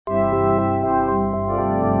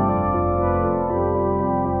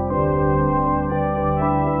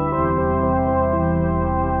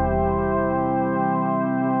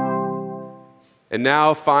And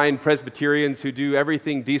now, fine Presbyterians who do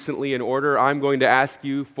everything decently in order, I'm going to ask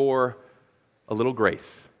you for a little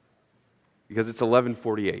grace, because it's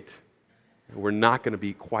 11:48. We're not going to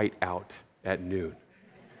be quite out at noon.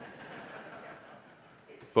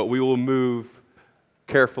 But we will move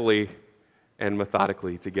carefully and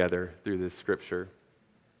methodically together through this scripture.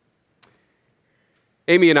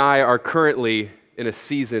 Amy and I are currently in a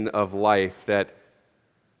season of life that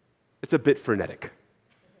it's a bit frenetic.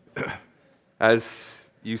 As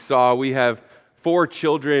you saw, we have 4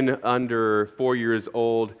 children under 4 years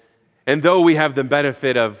old, and though we have the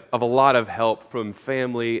benefit of a lot of help from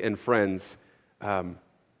family and friends,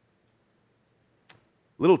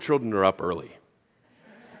 little children are up early.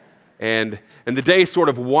 And the day sort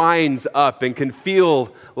of winds up and can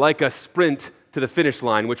feel like a sprint to the finish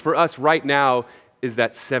line, which for us right now is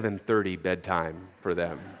that 7:30 bedtime for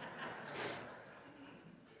them.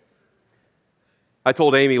 I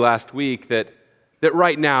told Amy last week that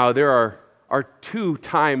right now there are 2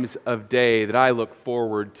 times of day that I look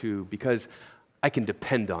forward to because I can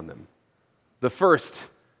depend on them. The first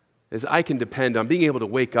is I can depend on being able to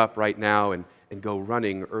wake up right now and go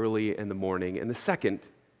running early in the morning. And the second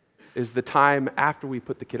is the time after we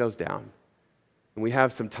put the kiddos down and we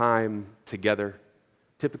have some time together,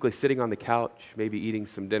 typically sitting on the couch, maybe eating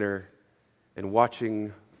some dinner and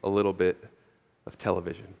watching a little bit of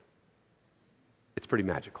television. It's pretty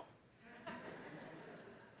magical.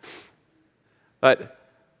 But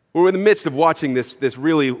we're in the midst of watching this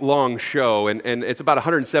really long show, and it's about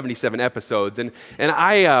 177 episodes, and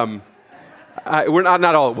we're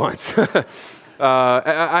not all at once.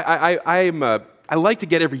 I like to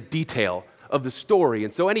get every detail of the story,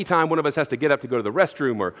 and so anytime one of us has to get up to go to the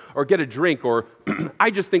restroom or get a drink, or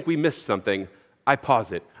I just think we missed something, I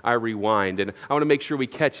pause it, I rewind, and I want to make sure we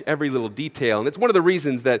catch every little detail. And it's one of the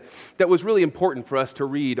reasons that was really important for us to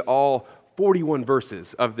read all 41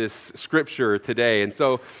 verses of this scripture today. And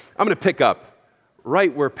so I'm going to pick up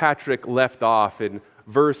right where Patrick left off in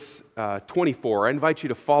verse 24. I invite you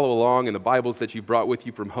to follow along in the Bibles that you brought with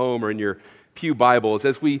you from home or in your pew Bibles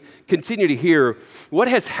as we continue to hear what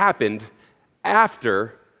has happened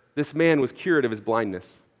after this man was cured of his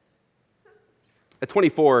blindness. At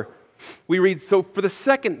 24, we read, "So for the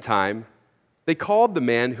second time, they called the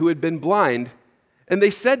man who had been blind, and they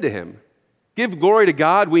said to him, 'Give glory to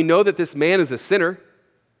God, we know that this man is a sinner.'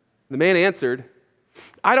 The man answered,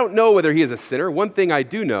 'I don't know whether he is a sinner. One thing I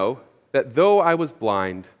do know, that though I was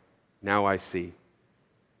blind, now I see.'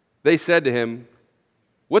 They said to him,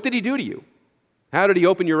 'What did he do to you? How did he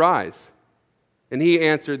open your eyes?' And he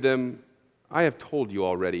answered them, 'I have told you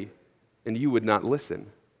already, and you would not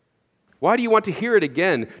listen. Why do you want to hear it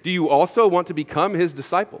again? Do you also want to become his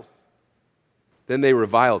disciples?' Then they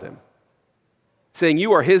reviled him, saying,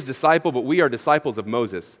 'You are his disciple, but we are disciples of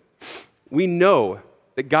Moses. We know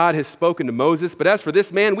that God has spoken to Moses, but as for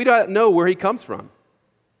this man, we don't know where he comes from.'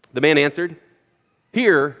 The man answered,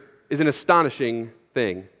 'Here is an astonishing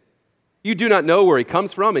thing. You do not know where he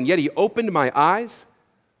comes from, and yet he opened my eyes.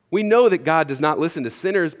 We know that God does not listen to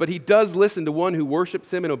sinners, but he does listen to one who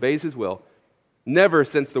worships him and obeys his will. Never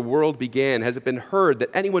since the world began has it been heard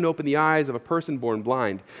that anyone opened the eyes of a person born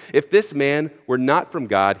blind. If this man were not from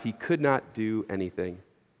God, he could not do anything.'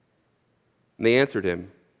 And they answered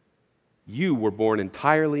him, 'You were born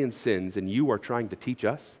entirely in sins, and you are trying to teach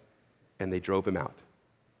us?' And they drove him out.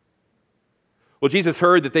 Well, Jesus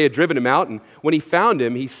heard that they had driven him out, and when he found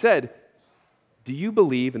him, he said, 'Do you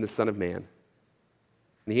believe in the Son of Man?'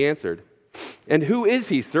 And he answered, 'And who is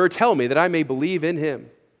he, sir? Tell me that I may believe in him.'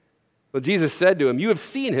 Well, Jesus said to him, 'You have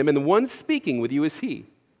seen him, and the one speaking with you is he.'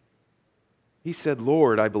 He said,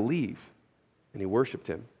 'Lord, I believe.' And he worshiped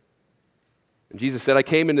him. And Jesus said, 'I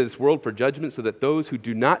came into this world for judgment so that those who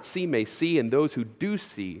do not see may see, and those who do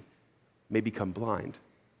see may become blind.'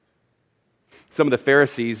 Some of the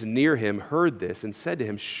Pharisees near him heard this and said to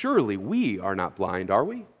him, 'Surely we are not blind, are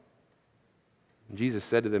we?' And Jesus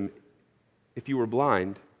said to them, 'If you were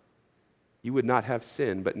blind, you would not have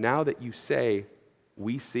sin, but now that you say,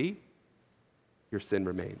 we see, your sin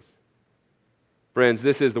remains.'" Friends,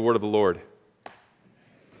 this is the word of the Lord.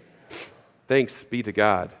 Thanks be to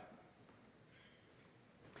God.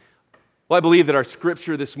 Well, I believe that our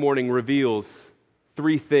scripture this morning reveals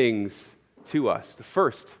 3 things to us. The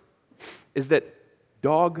first is that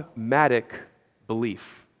dogmatic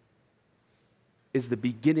belief is the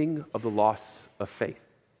beginning of the loss of faith.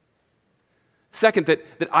 Second, that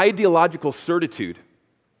ideological certitude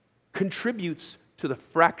contributes to the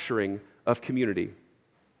fracturing of community.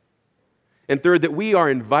 And third, that we are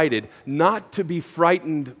invited not to be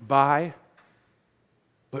frightened by,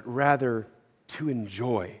 but rather to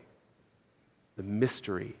enjoy the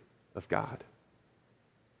mystery of God.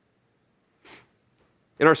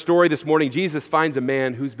 In our story this morning, Jesus finds a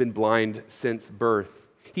man who's been blind since birth.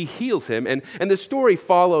 He heals him, and the story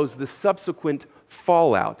follows the subsequent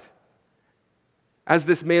fallout. As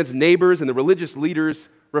this man's neighbors and the religious leaders,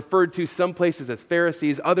 referred to some places as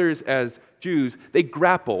Pharisees, others as Jews, they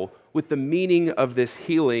grapple with the meaning of this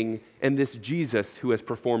healing and this Jesus who has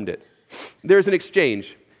performed it. There's an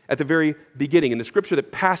exchange at the very beginning in the scripture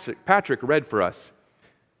that Patrick read for us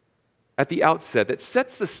at the outset that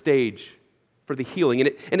sets the stage for the healing,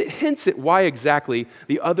 and it hints at why exactly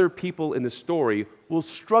the other people in the story will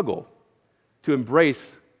struggle to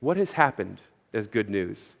embrace what has happened as good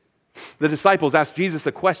news. The disciples ask Jesus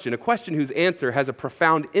a question whose answer has a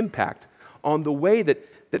profound impact on the way that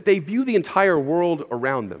they view the entire world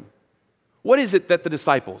around them. What is it that the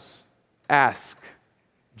disciples ask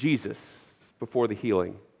Jesus before the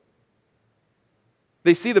healing?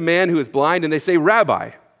 They see the man who is blind and they say,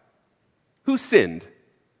 "Rabbi, who sinned,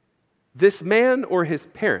 this man or his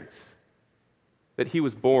parents, that he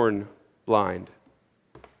was born blind?"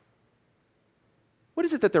 What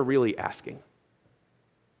is it that they're really asking?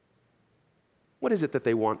 What is it that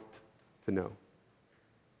they want to know?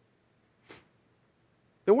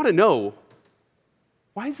 They want to know,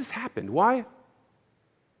 why has this happened? Why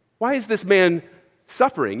is this man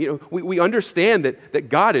suffering? We understand that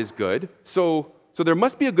God is good, so there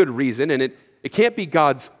must be a good reason, and it can't be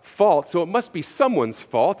God's fault, so it must be someone's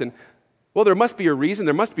fault. And, well, there must be a reason,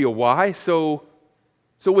 there must be a why. So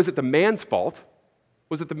was it the man's fault?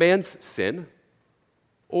 Was it the man's sin?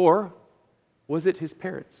 Or was it his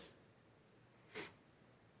parents?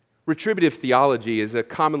 Retributive theology is a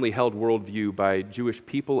commonly held worldview by Jewish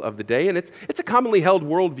people of the day, and it's a commonly held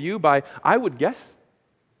worldview by, I would guess,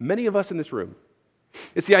 many of us in this room.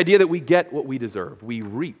 It's the idea that we get what we deserve. We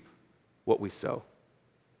reap what we sow.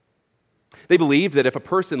 They believed that if a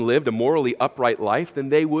person lived a morally upright life, then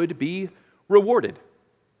they would be rewarded.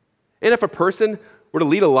 And if a person were to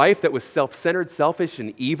lead a life that was self-centered, selfish,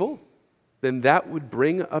 and evil, then that would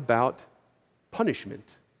bring about punishment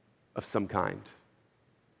of some kind,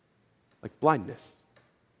 like blindness.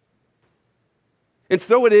 And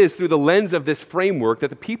so it is through the lens of this framework that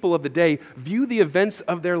the people of the day view the events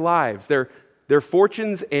of their lives, their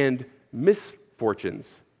fortunes and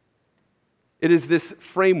misfortunes. It is this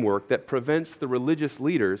framework that prevents the religious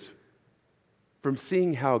leaders from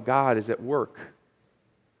seeing how God is at work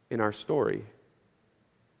in our story.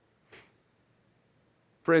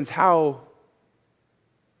 Friends, how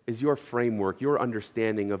is your framework, your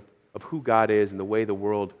understanding of who God is and the way the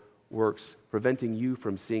world works, preventing you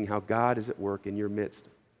from seeing how God is at work in your midst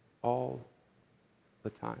all the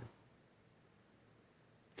time?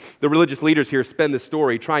 The religious leaders here spend the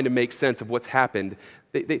story trying to make sense of what's happened.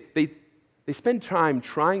 They spend time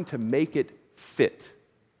trying to make it fit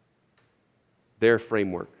their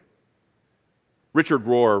framework. Richard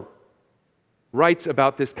Rohr writes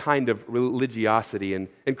about this kind of religiosity and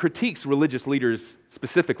critiques religious leaders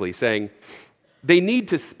specifically, saying, they need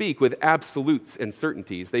to speak with absolutes and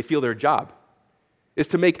certainties. They feel their job is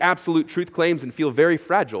to make absolute truth claims and feel very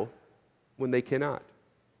fragile when they cannot.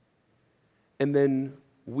 And then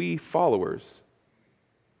we followers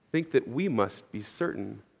think that we must be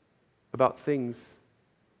certain about things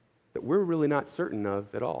that we're really not certain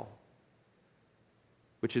of at all,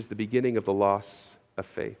 which is the beginning of the loss of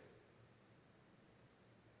faith.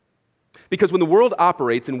 Because when the world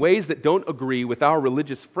operates in ways that don't agree with our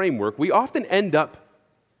religious framework, we often end up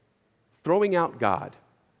throwing out God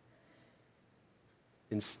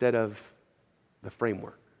instead of the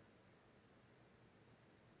framework.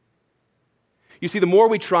 You see, the more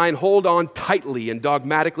we try and hold on tightly and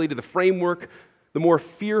dogmatically to the framework, the more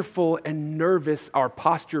fearful and nervous our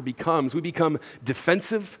posture becomes. We become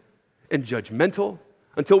defensive and judgmental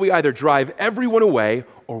until we either drive everyone away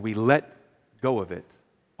or we let go of it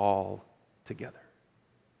all together.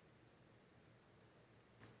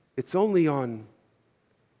 It's only on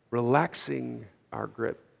relaxing our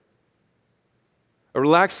grip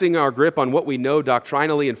on what we know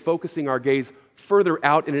doctrinally and focusing our gaze further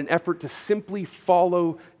out in an effort to simply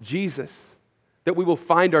follow Jesus that we will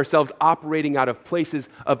find ourselves operating out of places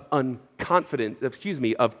of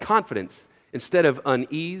confidence instead of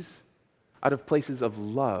unease, out of places of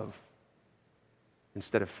love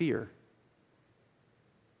instead of fear.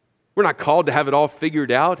 We're not called to have it all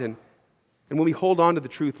figured out, and when we hold on to the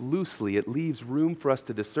truth loosely, it leaves room for us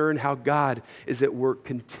to discern how God is at work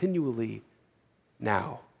continually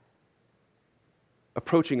now.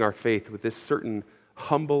 Approaching our faith with this certain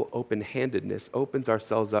humble open-handedness opens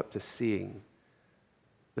ourselves up to seeing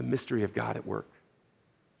the mystery of God at work.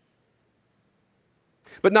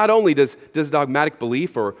 But not only does dogmatic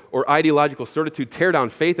belief or ideological certitude tear down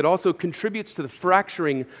faith, it also contributes to the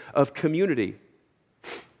fracturing of community.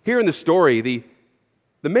 Here in the story, the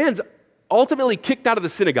man's ultimately kicked out of the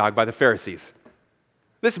synagogue by the Pharisees.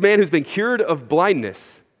 This man who's been cured of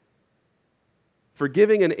blindness for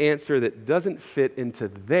giving an answer that doesn't fit into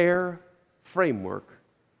their framework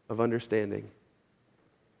of understanding.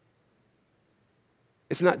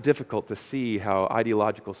 It's not difficult to see how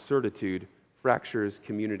ideological certitude fractures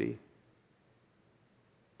community.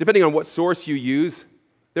 Depending on what source you use,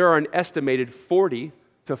 there are an estimated 40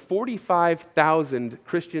 to 45,000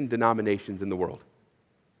 Christian denominations in the world.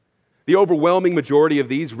 The overwhelming majority of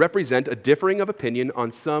these represent a differing of opinion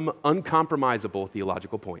on some uncompromisable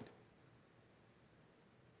theological point.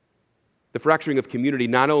 The fracturing of community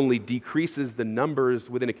not only decreases the numbers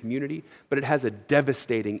within a community, but it has a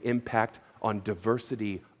devastating impact on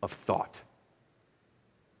diversity of thought.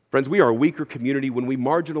 Friends, we are a weaker community when we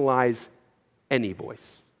marginalize any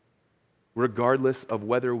voice, regardless of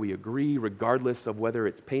whether we agree, regardless of whether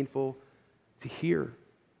it's painful to hear.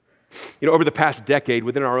 Over the past decade,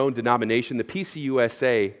 within our own denomination, the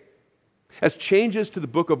PCUSA, as changes to the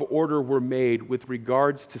Book of Order were made with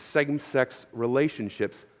regards to same-sex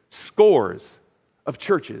relationships, scores of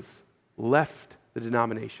churches left the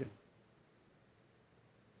denomination.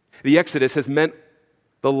 The Exodus has meant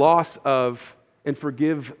the loss of, and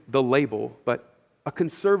forgive the label, but a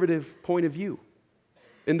conservative point of view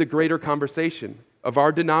in the greater conversation of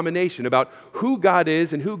our denomination about who God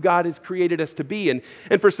is and who God has created us to be. And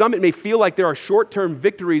for some, it may feel like there are short-term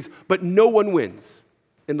victories, but no one wins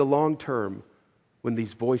in the long term when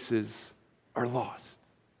these voices are lost.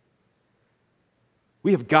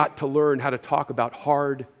 We have got to learn how to talk about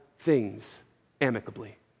hard things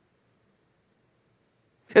amicably.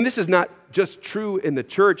 And this is not just true in the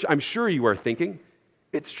church, I'm sure you are thinking.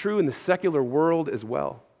 It's true in the secular world as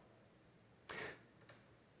well.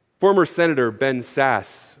 Former Senator Ben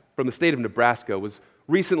Sasse from the state of Nebraska was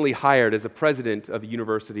recently hired as the president of the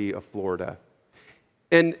University of Florida.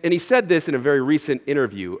 And he said this in a very recent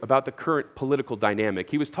interview about the current political dynamic.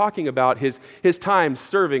 He was talking about his time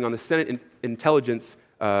serving on the Senate Intelligence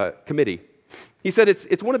Committee. He said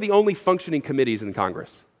it's one of the only functioning committees in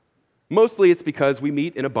Congress. Mostly it's because we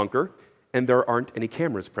meet in a bunker and there aren't any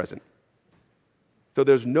cameras present. So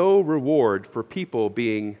there's no reward for people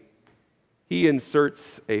being, he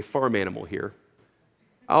inserts a farm animal here,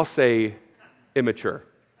 I'll say immature.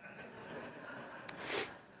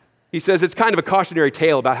 He says it's kind of a cautionary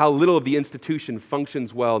tale about how little of the institution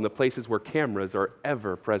functions well in the places where cameras are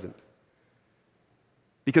ever present.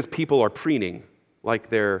 Because people are preening like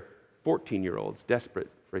they're 14-year-olds desperate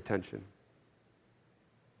for attention.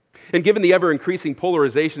 And given the ever-increasing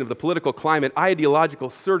polarization of the political climate, ideological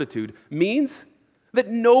certitude means that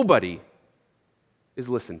nobody is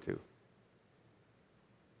listened to.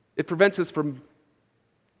 It prevents us from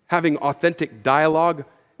having authentic dialogue.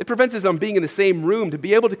 It prevents us from being in the same room to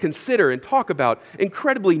be able to consider and talk about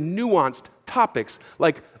incredibly nuanced topics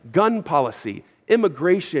like gun policy,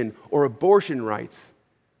 immigration, or abortion rights.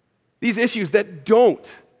 These issues that don't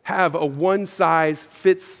have a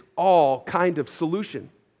one-size-fits-all kind of solution.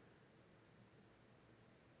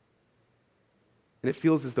 And it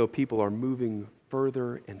feels as though people are moving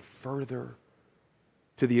further and further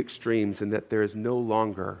to the extremes and that there is no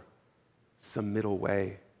longer some middle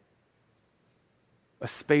way. A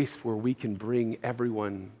space where we can bring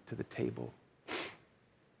everyone to the table.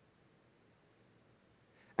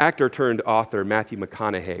 Actor turned author Matthew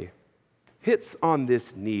McConaughey hits on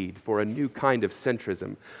this need for a new kind of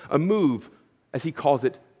centrism, a move, as he calls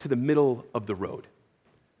it, to the middle of the road.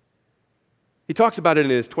 He talks about it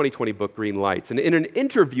in his 2020 book, Green Lights, and in an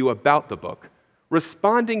interview about the book,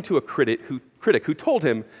 responding to a critic who told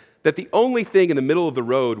him that the only thing in the middle of the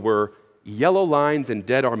road were yellow lines and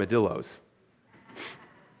dead armadillos.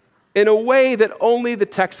 In a way that only the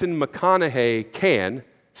Texan McConaughey can,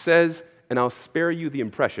 says, and I'll spare you the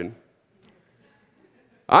impression,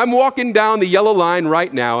 I'm walking down the yellow line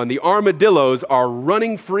right now and the armadillos are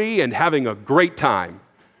running free and having a great time.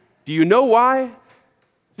 Do you know why?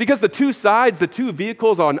 Because the two sides, the two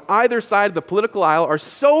vehicles on either side of the political aisle are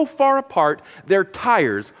so far apart, their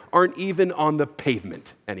tires aren't even on the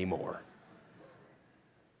pavement anymore.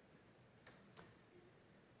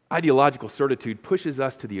 Ideological certitude pushes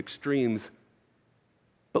us to the extremes,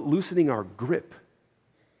 but loosening our grip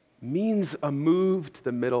means a move to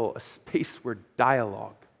the middle, a space where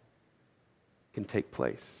dialogue can take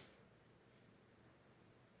place.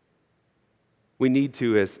 We need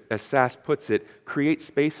to, as Sasse puts it, create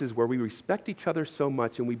spaces where we respect each other so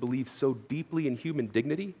much and we believe so deeply in human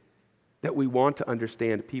dignity that we want to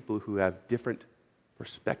understand people who have different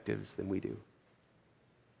perspectives than we do.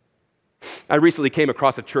 I recently came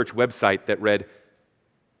across a church website that read,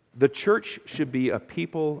 "The church should be a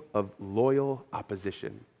people of loyal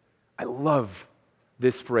opposition." I love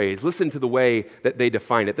this phrase. Listen to the way that they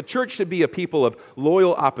define it. The church should be a people of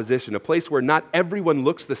loyal opposition, a place where not everyone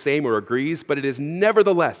looks the same or agrees, but it is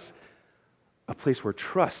nevertheless a place where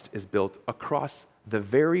trust is built across the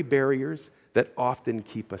very barriers that often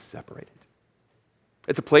keep us separated.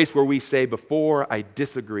 It's a place where we say, before I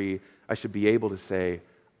disagree, I should be able to say,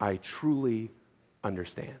 I truly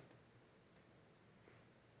understand.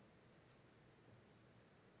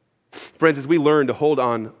 Friends, as we learn to hold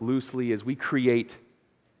on loosely, as we create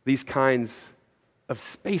these kinds of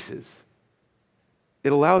spaces,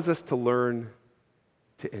 it allows us to learn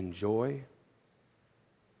to enjoy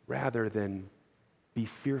rather than be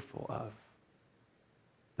fearful of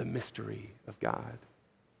the mystery of God.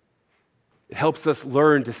 It helps us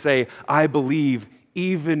learn to say, I believe,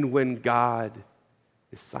 even when God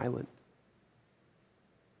is silent.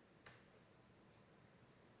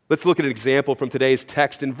 Let's look at an example from today's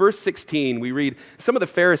text. In verse 16, we read, some of the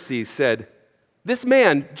Pharisees said, this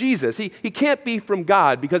man, Jesus, he can't be from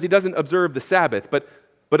God because he doesn't observe the Sabbath.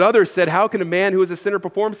 But others said, how can a man who is a sinner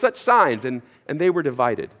perform such signs? And they were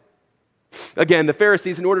divided. Again, the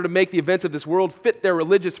Pharisees, in order to make the events of this world fit their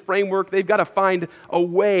religious framework, they've got to find a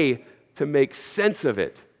way to make sense of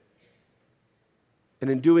it. And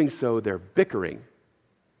in doing so, they're bickering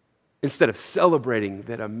instead of celebrating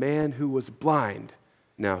that a man who was blind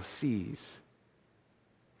now sees.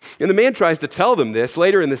 And the man tries to tell them this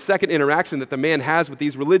later in the second interaction that the man has with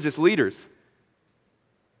these religious leaders.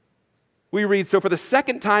 We read, so for the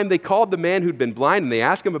second time they called the man who'd been blind and they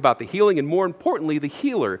asked him about the healing and more importantly, the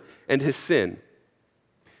healer and his sin.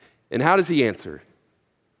 And how does he answer?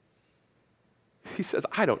 He says,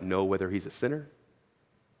 I don't know whether he's a sinner.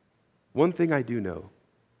 One thing I do know,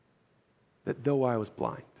 that though I was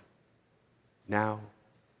blind, now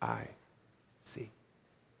I see.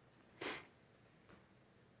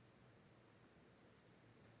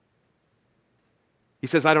 He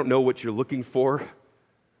says, I don't know what you're looking for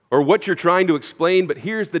or what you're trying to explain, but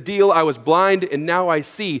here's the deal. I was blind and now I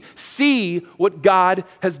see. See what God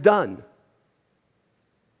has done.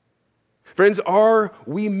 Friends, are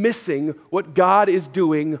we missing what God is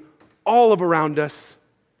doing all around us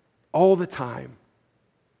all the time?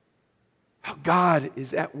 How God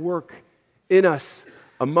is at work in us,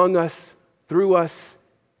 among us, through us,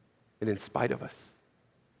 and in spite of us.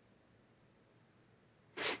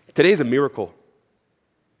 Today's a miracle.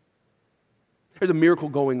 There's a miracle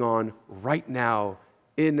going on right now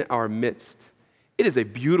in our midst. It is a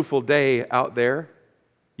beautiful day out there.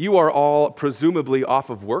 You are all presumably off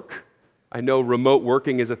of work. I know remote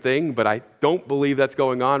working is a thing, but I don't believe that's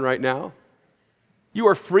going on right now. You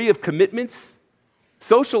are free of commitments.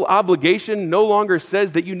 Social obligation no longer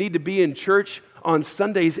says that you need to be in church on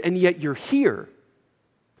Sundays, and yet you're here.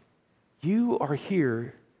 You are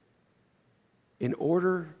here in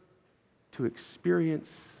order to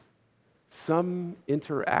experience some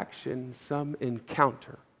interaction, some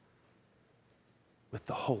encounter with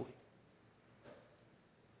the holy.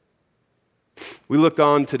 We looked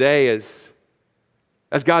on today as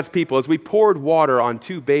God's people, as we poured water on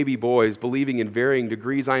two baby boys, believing in varying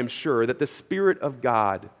degrees, I am sure that the Spirit of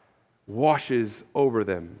God washes over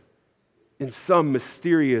them in some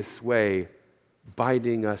mysterious way,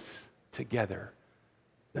 binding us together.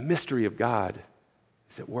 The mystery of God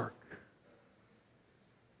is at work.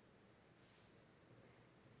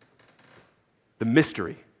 The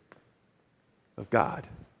mystery of God.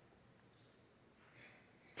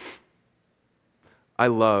 I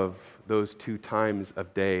love those 2 times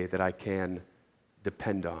of day that I can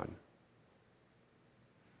depend on.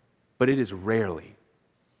 But it is rarely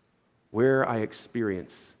where I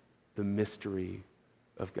experience the mystery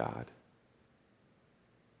of God.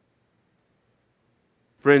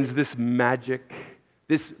 Friends, this magic,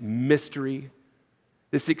 this mystery,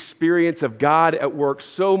 this experience of God at work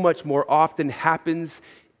so much more often happens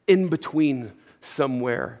in between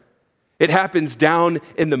somewhere. It happens down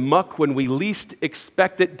in the muck when we least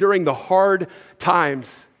expect it, during the hard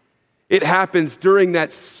times. It happens during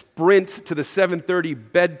that sprint to the 7:30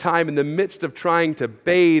 bedtime in the midst of trying to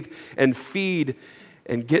bathe and feed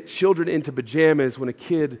and get children into pajamas when a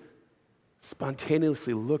kid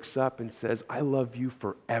spontaneously looks up and says, I love you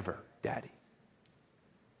forever, Daddy.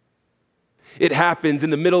 It happens in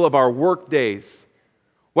the middle of our work days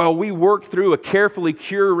while we work through a carefully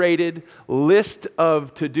curated list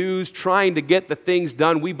of to-dos trying to get the things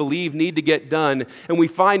done we believe need to get done, and we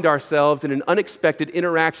find ourselves in an unexpected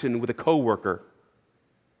interaction with a coworker.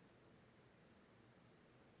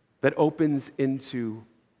 that opens into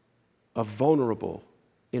a vulnerable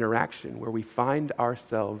interaction where we find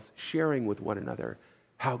ourselves sharing with one another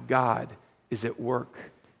how God is at work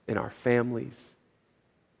in our families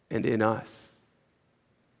and in us.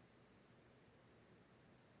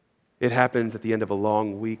 It happens at the end of a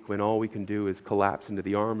long week when all we can do is collapse into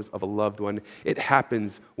the arms of a loved one. It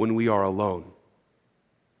happens when we are alone.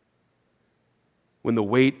 When the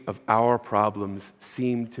weight of our problems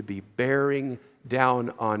seem to be bearing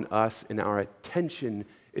down on us and our attention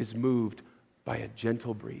is moved by a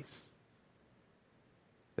gentle breeze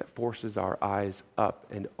that forces our eyes up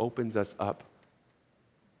and opens us up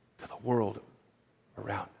to the world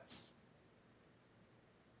around us.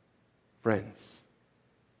 Friends,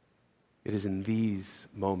 it is in these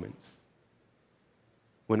moments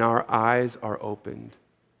when our eyes are opened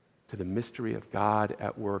to the mystery of God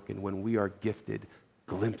at work and when we are gifted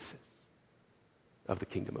glimpses of the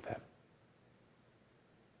kingdom of heaven.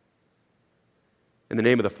 In the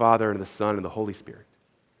name of the Father, and of the Son, and the Holy Spirit.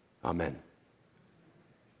 Amen.